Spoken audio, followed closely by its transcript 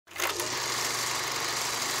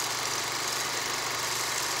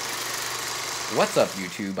What's up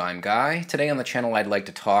YouTube, I'm Guy. Today on the channel I'd like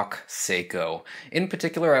to talk Seiko. In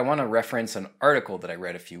particular, I want to reference an article that I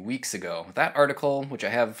read a few weeks ago. That article, which I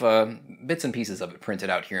have bits and pieces of it printed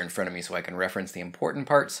out here in front of me so I can reference the important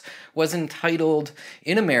parts, was entitled,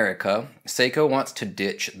 "In America, Seiko Wants to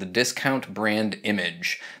Ditch the Discount Brand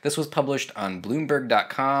Image." This was published on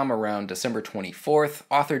Bloomberg.com around December 24th,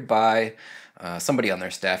 authored by somebody on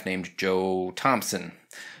their staff named Joe Thompson.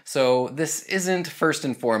 So this isn't first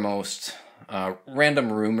and foremost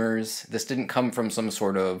random rumors. This didn't come from some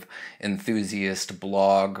sort of enthusiast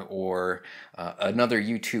blog or another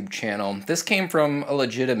YouTube channel. This came from a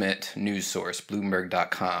legitimate news source,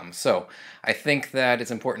 Bloomberg.com. So I think that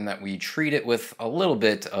it's important that we treat it with a little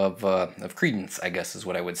bit of credence, I guess is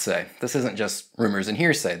what I would say. This isn't just rumors and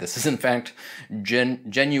hearsay. This is in fact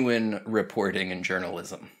genuine reporting and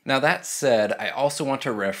journalism. Now that said, I also want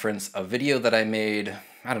to reference a video that I made,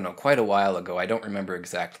 I don't know, quite a while ago. I don't remember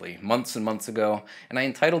exactly, months and months ago. And I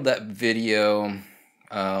entitled that video,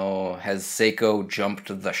 Has Seiko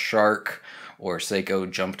Jumped the Shark? Or Seiko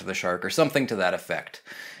Jumped the Shark, or something to that effect.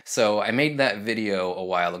 So I made that video a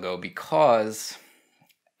while ago because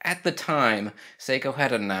at the time, Seiko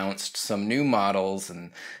had announced some new models, and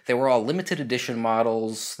they were all limited edition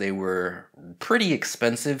models. They were pretty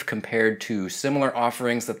expensive compared to similar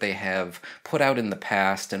offerings that they have put out in the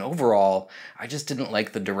past, and overall, I just didn't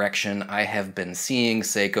like the direction I have been seeing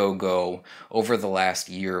Seiko go over the last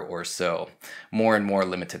year or so. More and more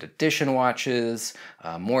limited edition watches,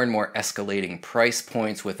 more and more escalating price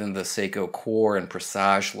points within the Seiko Core and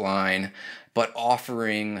Presage line, but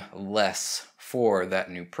offering less for that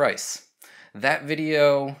new price. That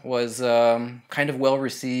video was kind of well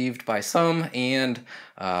received by some, and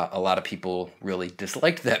a lot of people really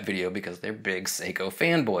disliked that video because they're big Seiko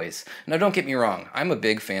fanboys. Now don't get me wrong, I'm a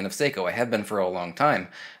big fan of Seiko. I have been for a long time.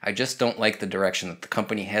 I just don't like the direction that the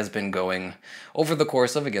company has been going over the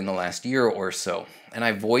course of, again, the last year or so. And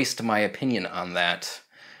I voiced my opinion on that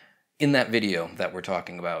in that video that we're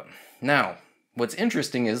talking about. Now, what's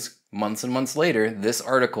interesting is, months and months later, this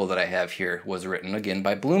article that I have here was written again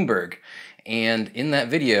by Bloomberg. And in that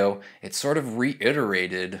video, it sort of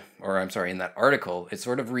reiterated, or I'm sorry, in that article, it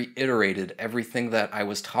sort of reiterated everything that I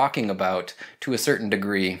was talking about to a certain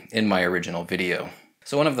degree in my original video.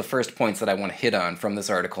 So one of the first points that I want to hit on from this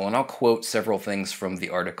article, and I'll quote several things from the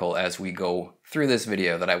article as we go through this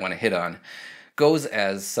video that I want to hit on, goes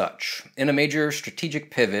as such. In a major strategic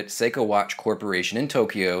pivot, Seiko Watch Corporation in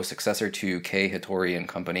Tokyo, successor to Kei Hattori &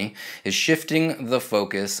 Company, is shifting the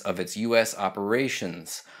focus of its U.S.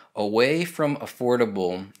 operations away from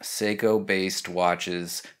affordable Seiko-based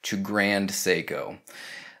watches to Grand Seiko,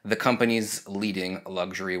 the company's leading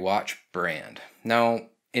luxury watch brand. Now,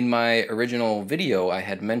 in my original video, I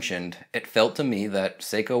had mentioned it felt to me that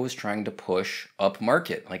Seiko was trying to push up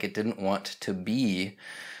market, like it didn't want to be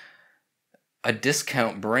a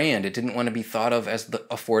discount brand. It didn't want to be thought of as the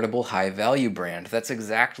affordable high-value brand. That's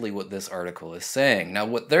exactly what this article is saying. Now,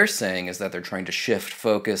 what they're saying is that they're trying to shift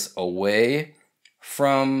focus away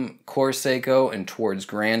from core Seiko and towards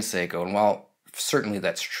Grand Seiko. And while certainly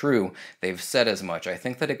that's true, they've said as much, I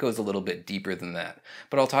think that it goes a little bit deeper than that.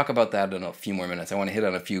 But I'll talk about that in a few more minutes. I want to hit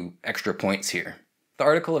on a few extra points here. The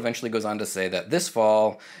article eventually goes on to say that this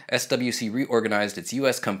fall, SWC reorganized its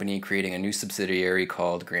U.S. company, creating a new subsidiary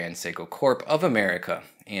called Grand Seiko Corp of America.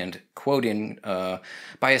 And quoting,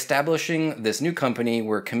 by establishing this new company,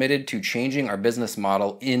 we're committed to changing our business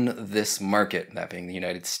model in this market, that being the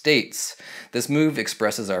United States. This move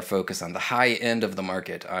expresses our focus on the high end of the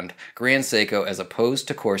market, on Grand Seiko as opposed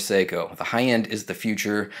to core Seiko. The high end is the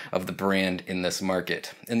future of the brand in this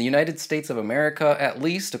market. In the United States of America, at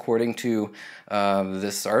least, according to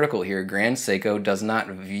this article here, Grand Seiko does not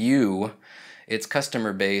view its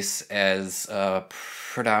customer base as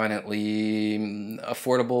predominantly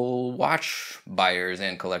affordable watch buyers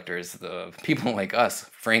and collectors. The people like us,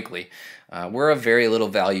 frankly, we're of very little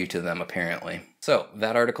value to them, apparently. So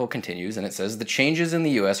that article continues, and it says, the changes in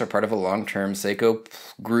the U.S. are part of a long-term Seiko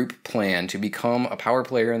Group plan to become a power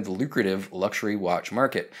player in the lucrative luxury watch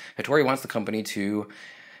market. Hattori wants the company to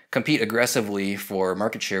compete aggressively for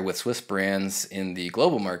market share with Swiss brands in the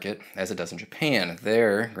global market, as it does in Japan.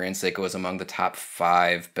 There, Grand Seiko is among the top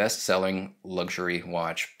 5 best-selling luxury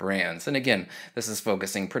watch brands. And again, this is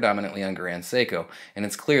focusing predominantly on Grand Seiko, and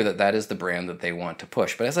it's clear that that is the brand that they want to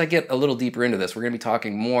push. But as I get a little deeper into this, we're going to be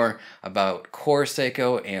talking more about core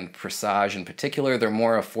Seiko and Presage in particular. They're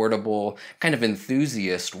more affordable, kind of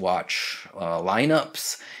enthusiast watch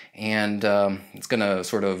lineups. And it's going to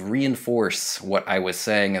sort of reinforce what I was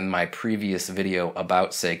saying in my previous video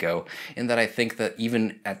about Seiko, in that I think that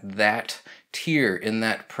even at that tier, in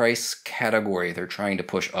that price category, they're trying to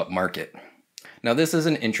push up market. Now this is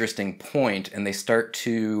an interesting point, and they start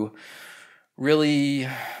to really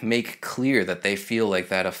make clear that they feel like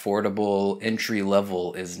that affordable entry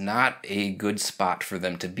level is not a good spot for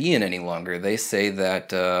them to be in any longer. They say that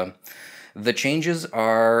the changes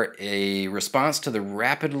are a response to the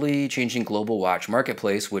rapidly changing global watch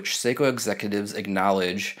marketplace, which Seiko executives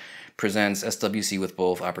acknowledge presents SWC with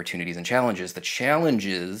both opportunities and challenges. The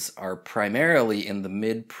challenges are primarily in the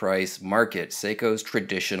mid-price market, Seiko's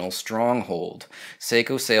traditional stronghold.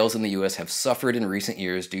 Seiko sales in the US have suffered in recent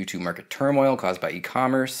years due to market turmoil caused by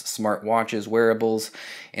e-commerce, smart watches, wearables,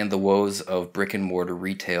 and the woes of brick-and-mortar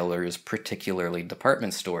retailers, particularly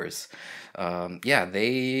department stores. Yeah,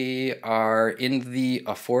 they are in the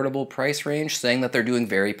affordable price range, saying that they're doing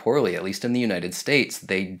very poorly, at least in the United States.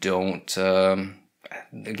 They don't...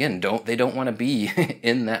 they don't want to be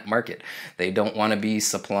in that market. They don't want to be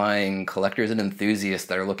supplying collectors and enthusiasts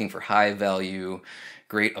that are looking for high value,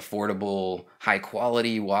 great affordable, high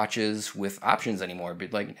quality watches with options anymore.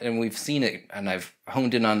 But and we've seen it, and I've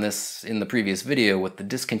honed in on this in the previous video with the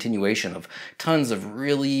discontinuation of tons of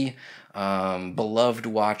really beloved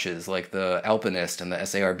watches like the Alpinist and the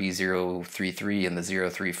SARB 033 and the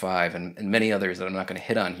 035 and many others that I'm not going to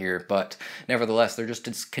hit on here, but nevertheless they're just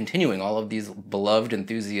discontinuing all of these beloved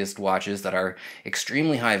enthusiast watches that are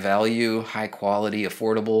extremely high value, high quality,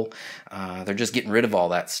 affordable. They're just getting rid of all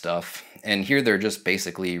that stuff, and here they're just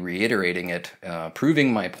basically reiterating it,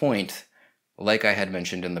 proving my point like I had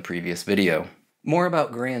mentioned in the previous video. More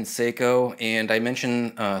about Grand Seiko, and I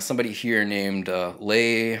mentioned somebody here named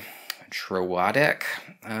Lei Trowadek.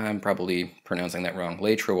 I'm probably pronouncing that wrong.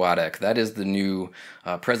 Lei Trowadek. That is the new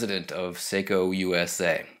president of Seiko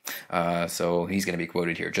USA. So he's going to be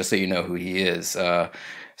quoted here, just so you know who he is.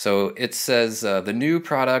 So it says, the new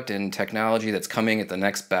product and technology that's coming at the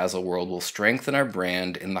next Basel World will strengthen our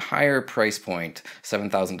brand in the higher price point,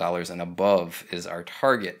 $7,000 and above is our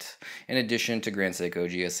target. In addition to Grand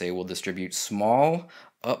Seiko, GSA will distribute small,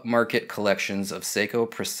 upmarket collections of Seiko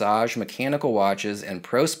Presage mechanical watches and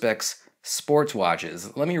Prospex sports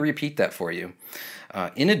watches. Let me repeat that for you.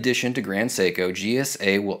 In addition to Grand Seiko,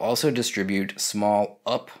 GSA will also distribute small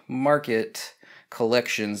upmarket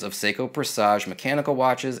collections of Seiko Presage mechanical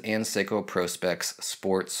watches and Seiko Prospex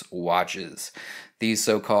sports watches. These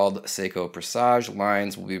so-called Seiko Presage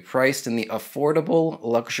lines will be priced in the affordable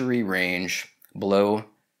luxury range below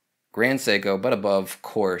Grand Seiko, but above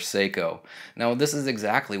core Seiko. Now, this is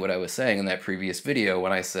exactly what I was saying in that previous video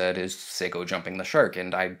when I said, is Seiko jumping the shark?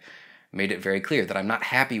 And I made it very clear that I'm not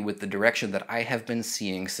happy with the direction that I have been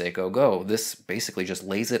seeing Seiko go. This basically just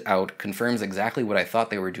lays it out, confirms exactly what I thought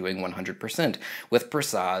they were doing 100%. With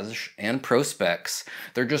Presage and Prospex,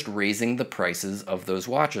 they're just raising the prices of those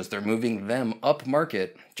watches. They're moving them up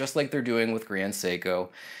market, just like they're doing with Grand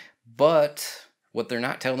Seiko. But what they're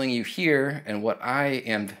not telling you here, and what I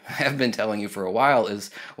have been telling you for a while,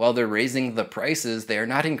 is while they're raising the prices, they are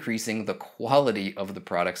not increasing the quality of the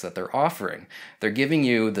products that they're offering. They're giving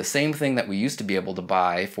you the same thing that we used to be able to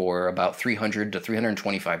buy for about $300 to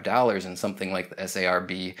 $325 in something like the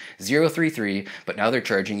SARB 033, but now they're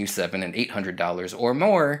charging you $700 and $800 or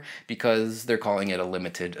more because they're calling it a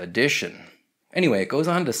limited edition. Anyway, it goes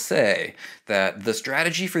on to say that the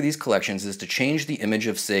strategy for these collections is to change the image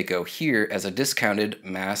of Seiko here as a discounted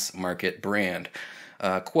mass market brand.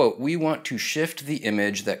 Quote, we want to shift the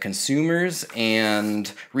image that consumers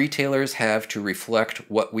and retailers have to reflect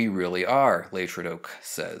what we really are, Lei Trowadek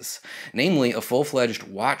says. Namely, a full-fledged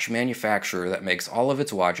watch manufacturer that makes all of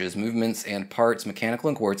its watches, movements, and parts, mechanical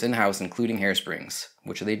and quartz, in-house, including hairsprings.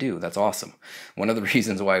 Which they do. That's awesome. One of the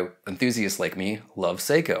reasons why enthusiasts like me love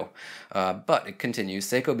Seiko. But it continues.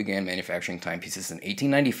 Seiko began manufacturing timepieces in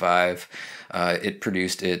 1895. It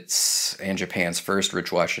produced its and Japan's first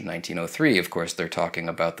wristwatch in 1903. Of course, they're talking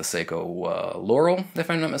about the Seiko Laurel, if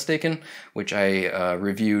I'm not mistaken, which I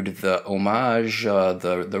reviewed the homage,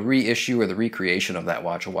 the reissue or the recreation of that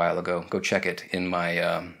watch a while ago. Go check it in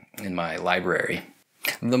my library.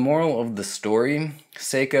 The moral of the story,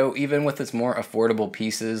 Seiko, even with its more affordable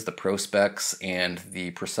pieces, the Prospex and the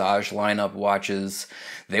Presage lineup watches,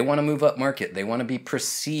 they want to move up market. They want to be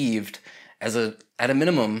perceived as at a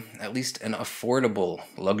minimum, at least an affordable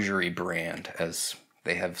luxury brand, as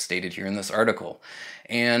they have stated here in this article.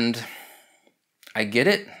 And I get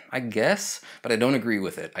it, I guess, but I don't agree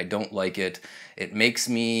with it. I don't like it. It makes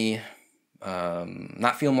me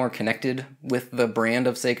not feel more connected with the brand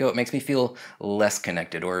of Seiko. It makes me feel less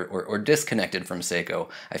connected or disconnected from Seiko.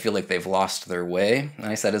 I feel like they've lost their way, and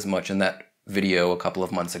I said as much in that video a couple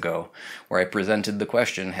of months ago where I presented the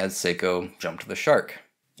question, has Seiko jumped the shark?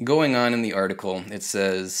 Going on in the article, it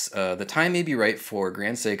says, the time may be right for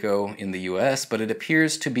Grand Seiko in the US, but it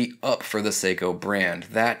appears to be up for the Seiko brand.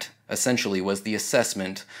 That essentially was the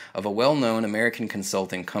assessment of a well-known American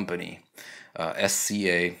consulting company.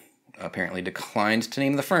 SCA apparently declined to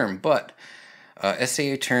name the firm, but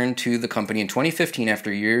SCA turned to the company in 2015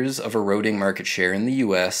 after years of eroding market share in the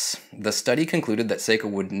US. The study concluded that Seiko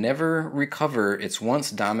would never recover its once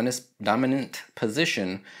dominant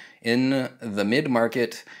position in the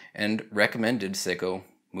mid-market and recommended Seiko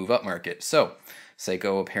move up market. So,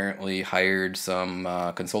 Seiko apparently hired some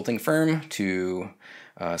consulting firm to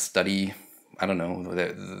study, I don't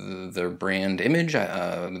know, their brand image,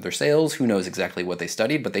 their sales. Who knows exactly what they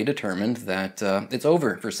studied, but they determined that it's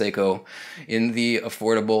over for Seiko in the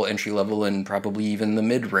affordable entry level and probably even the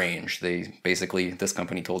mid-range. This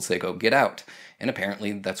company told Seiko, get out. And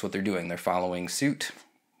apparently that's what they're doing. They're following suit.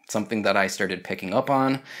 Something that I started picking up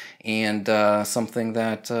on, and something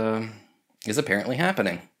that is apparently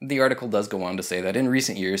happening. The article does go on to say that in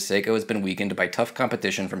recent years, Seiko has been weakened by tough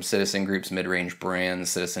competition from Citizen Group's mid-range brands,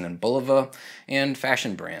 Citizen and Bulova, and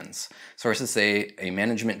fashion brands. Sources say a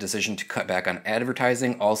management decision to cut back on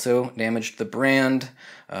advertising also damaged the brand.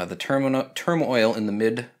 The turmoil in the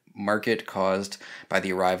mid-market caused by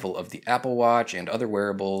the arrival of the Apple Watch and other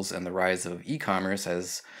wearables and the rise of e-commerce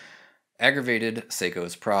has aggravated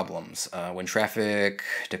Seiko's problems. When traffic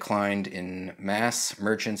declined in mass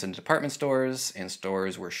merchants and department stores, and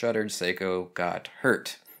stores were shuttered, Seiko got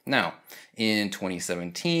hurt. Now, in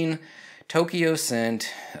 2017, Tokyo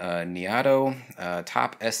sent Niato, a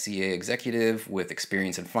top SCA executive with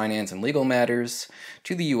experience in finance and legal matters,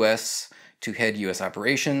 to the U.S. to head U.S.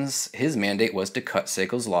 operations. His mandate was to cut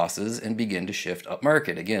Seiko's losses and begin to shift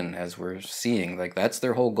upmarket. Again, as we're seeing, like that's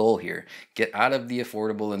their whole goal here. Get out of the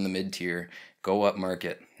affordable and the mid-tier, go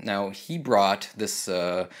upmarket. Now, he brought this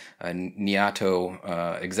Niato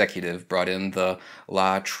executive, brought in the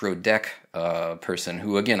La Trodec person,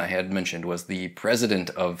 who, again, I had mentioned was the president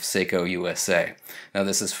of Seiko USA. Now,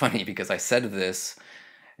 this is funny because I said this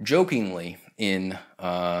jokingly in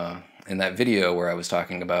that video where I was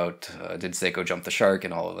talking about did Seiko jump the shark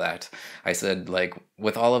and all of that. I said, like,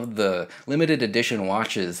 with all of the limited edition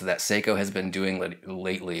watches that Seiko has been doing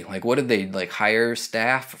lately, like, what did they, like, hire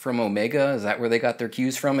staff from Omega? Is that where they got their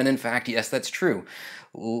cues from? And in fact, yes, that's true.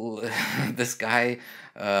 This guy,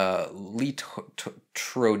 Lee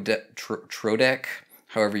Trodec,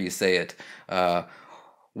 however you say it,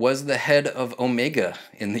 was the head of Omega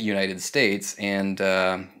in the United States and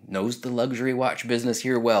knows the luxury watch business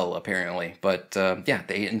here well, apparently. But yeah,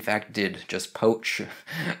 they in fact did just poach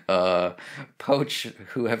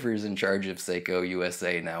whoever's in charge of Seiko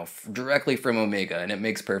USA now directly from Omega, and it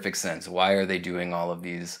makes perfect sense. Why are they doing all of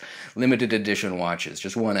these limited edition watches,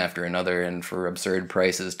 just one after another, and for absurd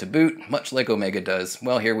prices to boot, much like Omega does?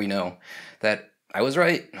 Well, here we know that I was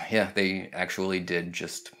right. Yeah, they actually did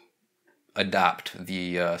just adopt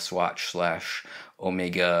the Swatch /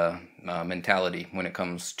 Omega mentality when it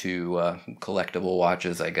comes to collectible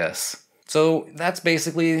watches, I guess. So that's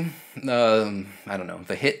basically, I don't know,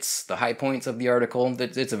 the hits, the high points of the article.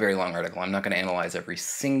 It's a very long article. I'm not going to analyze every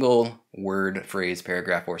single word, phrase,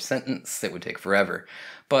 paragraph, or sentence. It would take forever.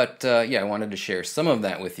 But yeah, I wanted to share some of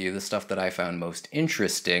that with you, the stuff that I found most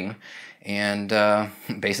interesting, and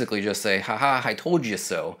basically just say, haha, I told you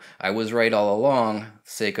so. I was right all along.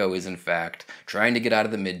 Seiko is, in fact, trying to get out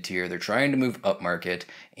of the mid-tier. They're trying to move upmarket,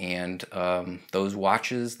 and those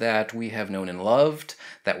watches that we have known and loved,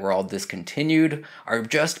 that were all discontinued, are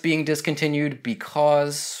just being discontinued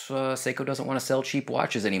because Seiko doesn't want to sell cheap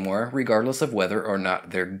watches anymore, regardless of whether or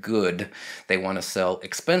not they're good. They want to sell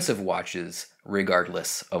expensive watches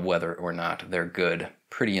regardless of whether or not they're good.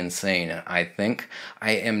 Pretty insane, I think.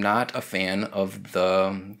 I am not a fan of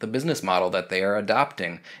the business model that they are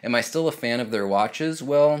adopting. Am I still a fan of their watches?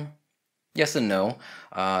 Well, yes and no.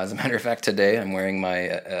 As a matter of fact, today I'm wearing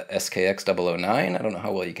my SKX 009. I don't know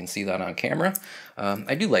how well you can see that on camera.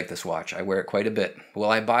 I do like this watch. I wear it quite a bit.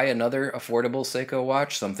 Will I buy another affordable Seiko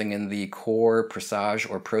watch, something in the Core, Presage,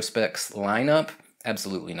 or Prospex lineup?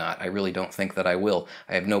 Absolutely not. I really don't think that I will.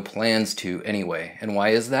 I have no plans to anyway. And why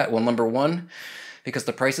is that? Well, number one, because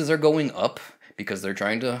the prices are going up, because they're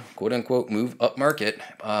trying to quote-unquote move up market,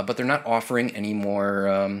 but they're not offering any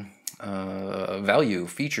more value,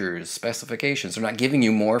 features, specifications. They're not giving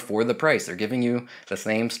you more for the price. They're giving you the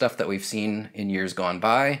same stuff that we've seen in years gone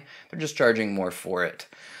by. They're just charging more for it.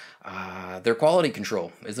 Their quality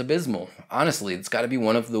control is abysmal. Honestly, it's got to be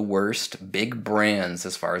one of the worst big brands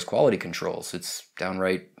as far as quality controls. It's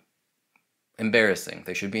downright embarrassing.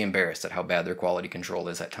 They should be embarrassed at how bad their quality control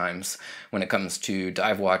is at times when it comes to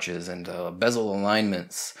dive watches and bezel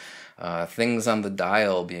alignments. things on the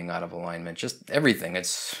dial being out of alignment, just everything.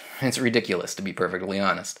 It's ridiculous, to be perfectly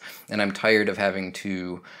honest. And I'm tired of having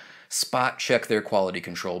to spot check their quality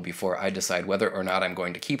control before I decide whether or not I'm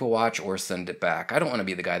going to keep a watch or send it back. I don't want to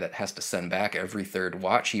be the guy that has to send back every third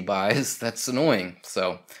watch he buys. That's annoying.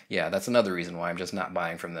 So yeah, that's another reason why I'm just not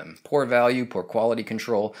buying from them. Poor value, poor quality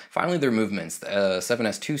control. Finally, their movements. The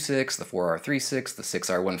 7S26, the 4R36, the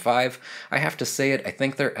 6R15. I have to say it, I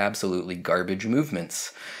think they're absolutely garbage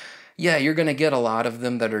movements. Yeah, you're going to get a lot of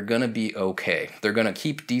them that are going to be okay. They're going to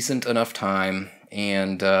keep decent enough time,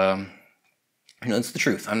 and it's the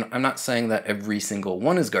truth. I'm not saying that every single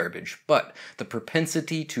one is garbage, but the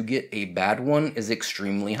propensity to get a bad one is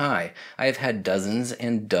extremely high. I have had dozens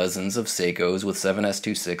and dozens of Seikos with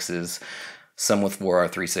 7S26s, some with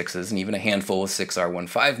 4R36s, and even a handful with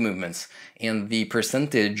 6R15 movements. And the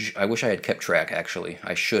percentage, I wish I had kept track, actually.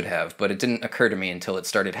 I should have, but it didn't occur to me until it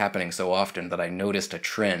started happening so often that I noticed a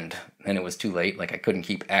trend, and it was too late. Like, I couldn't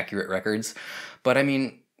keep accurate records. But I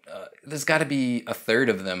mean, there's got to be a third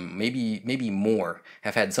of them, maybe more,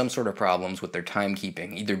 have had some sort of problems with their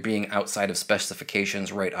timekeeping, either being outside of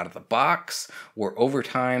specifications right out of the box, or over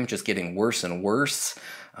time just getting worse and worse.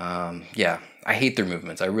 Yeah, I hate their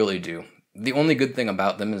movements, I really do. The only good thing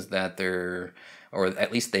about them is that they're, or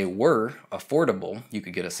at least they were, affordable. You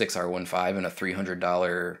could get a 6R15 and a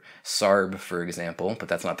 $300 SARB, for example, but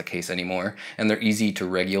that's not the case anymore. And they're easy to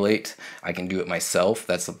regulate. I can do it myself.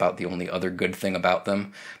 That's about the only other good thing about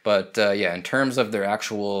them. But yeah, in terms of their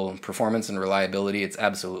actual performance and reliability, it's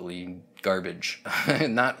absolutely garbage.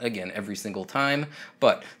 Not, again, every single time,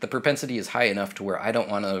 but the propensity is high enough to where I don't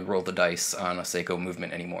want to roll the dice on a Seiko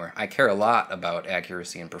movement anymore. I care a lot about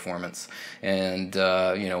accuracy and performance, and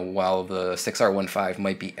while the 6R15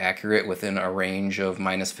 might be accurate within a range of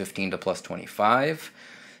 -15 to +25,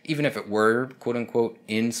 even if it were, quote-unquote,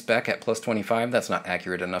 in spec at +25, that's not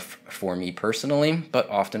accurate enough for me personally, but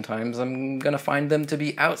oftentimes I'm going to find them to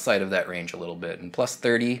be outside of that range a little bit. And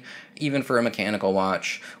 +30, even for a mechanical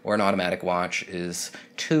watch or an automatic watch, is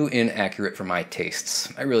too inaccurate for my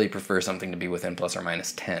tastes. I really prefer something to be within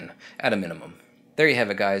 ±10, at a minimum. There you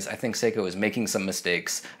have it, guys. I think Seiko is making some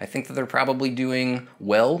mistakes. I think that they're probably doing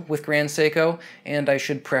well with Grand Seiko, and I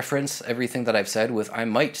should preference everything that I've said with I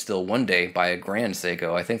might still one day buy a Grand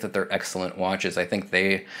Seiko. I think that they're excellent watches. I think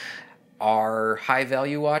they are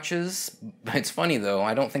high-value watches. It's funny, though.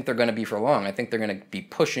 I don't think they're going to be for long. I think they're going to be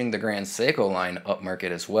pushing the Grand Seiko line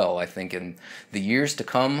upmarket as well. I think in the years to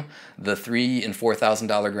come, the $3,000 and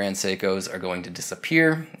 $4,000 Grand Seikos are going to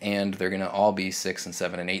disappear, and they're going to all be $6,000 and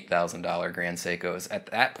 $7,000 and $8,000 Grand Seikos. At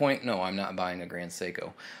that point, no, I'm not buying a Grand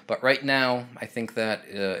Seiko. But right now, I think that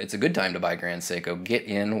it's a good time to buy Grand Seiko. Get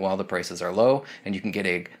in while the prices are low, and you can get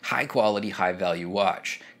a high-quality, high-value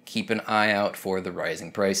watch. Keep an eye out for the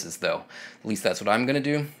rising prices, though. At least that's what I'm going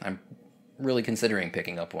to do. I'm really considering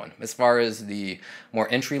picking up one. As far as the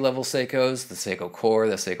more entry-level Seikos, the Seiko Core,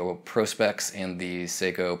 the Seiko Prospex, and the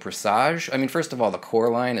Seiko Presage, I mean, first of all, the Core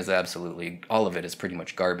line is absolutely, all of it is pretty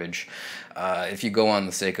much garbage. If you go on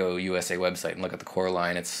the Seiko USA website and look at the Core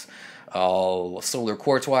line, it's all solar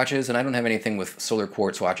quartz watches, and I don't have anything with solar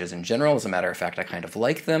quartz watches in general. As a matter of fact, I kind of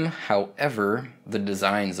like them. However, the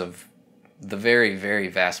designs of the very, very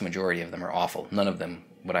vast majority of them are awful. None of them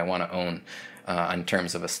would I want to own in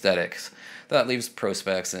terms of aesthetics. That leaves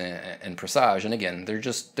Prospex and Presage, and again,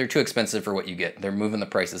 they're too expensive for what you get. They're moving the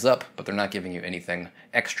prices up, but they're not giving you anything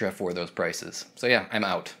extra for those prices. So yeah, I'm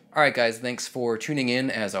out. Alright guys, thanks for tuning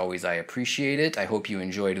in. As always, I appreciate it. I hope you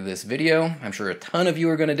enjoyed this video. I'm sure a ton of you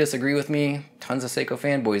are going to disagree with me. Tons of Seiko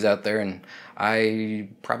fanboys out there, and I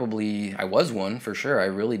was one for sure. I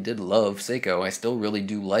really did love Seiko. I still really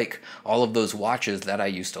do like all of those watches that I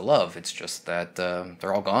used to love. It's just that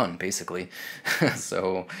they're all gone, basically.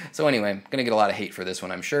 So anyway, I'm going to get a lot of hate for this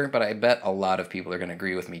one, I'm sure, but I bet a lot of people are going to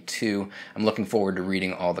agree with me too. I'm looking forward to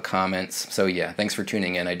reading all the comments. So yeah, thanks for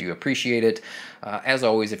tuning in. I do appreciate it. As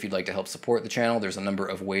always, if you'd like to help support the channel, there's a number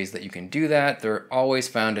of ways that you can do that. They're always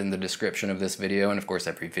found in the description of this video, and of course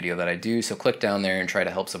every video that I do, so click down there and try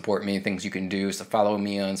to help support me. Things you can do, so follow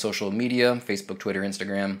me on social media, Facebook, Twitter,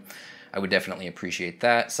 Instagram. I would definitely appreciate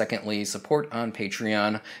that. Secondly, support on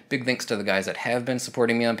Patreon. Big thanks to the guys that have been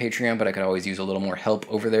supporting me on Patreon, but I could always use a little more help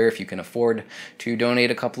over there. If you can afford to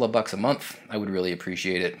donate a couple of bucks a month, I would really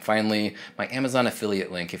appreciate it. Finally, my Amazon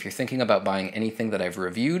affiliate link. If you're thinking about buying anything that I've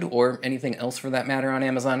reviewed, or anything else for that matter on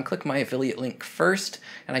Amazon, click my affiliate link first,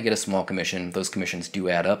 and I get a small commission. Those commissions do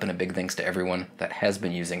add up, and a big thanks to everyone that has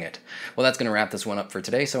been using it. Well, that's going to wrap this one up for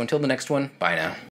today, so until the next one, bye now.